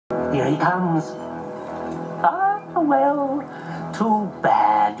Here he comes. Ah, well, too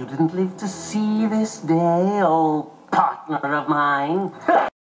bad you didn't live to see this day, old partner of mine.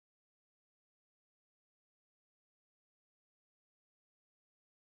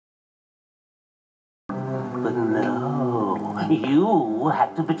 But no, you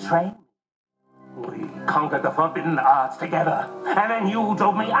had to betray me. We conquered the forbidden arts together, and then you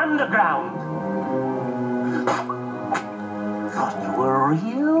drove me underground. Thought you were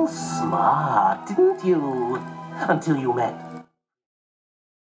real smart, didn't you? Until you met.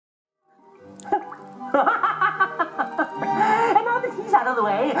 And now that he's out of the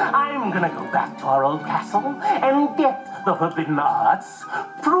way, I'm gonna go back to our old castle and get the forbidden arts,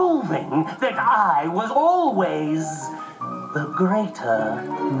 proving that I was always the greater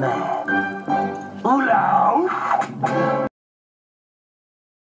man. Oolong!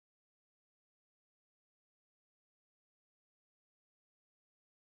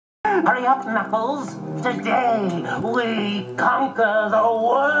 Hurry up, Knuckles. Today, we conquer the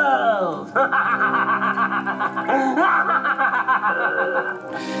world.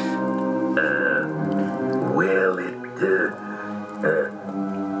 Will it,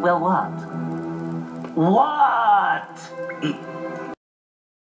 Well, what? What? He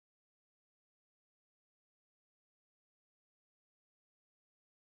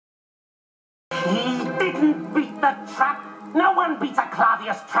didn't beat the trap. No one beats a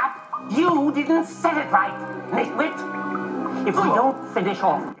Clavious trap. You didn't set it right, nitwit. If we don't finish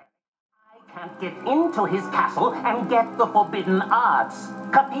off, I can't get into his castle and get the forbidden arts.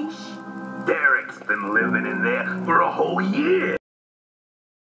 Capiche? Derek's been living in there for a whole year.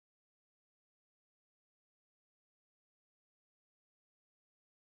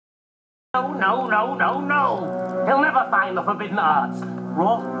 No. He'll never find the forbidden arts.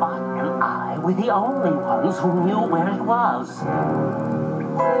 Rothbot and I were the only ones who knew where it was.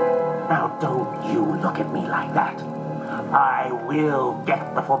 Now don't you look at me like that. I will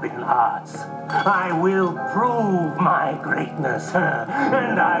get the forbidden arts. I will prove my greatness.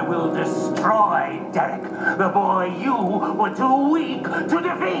 And I will destroy Derek, the boy you were too weak to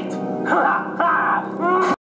defeat.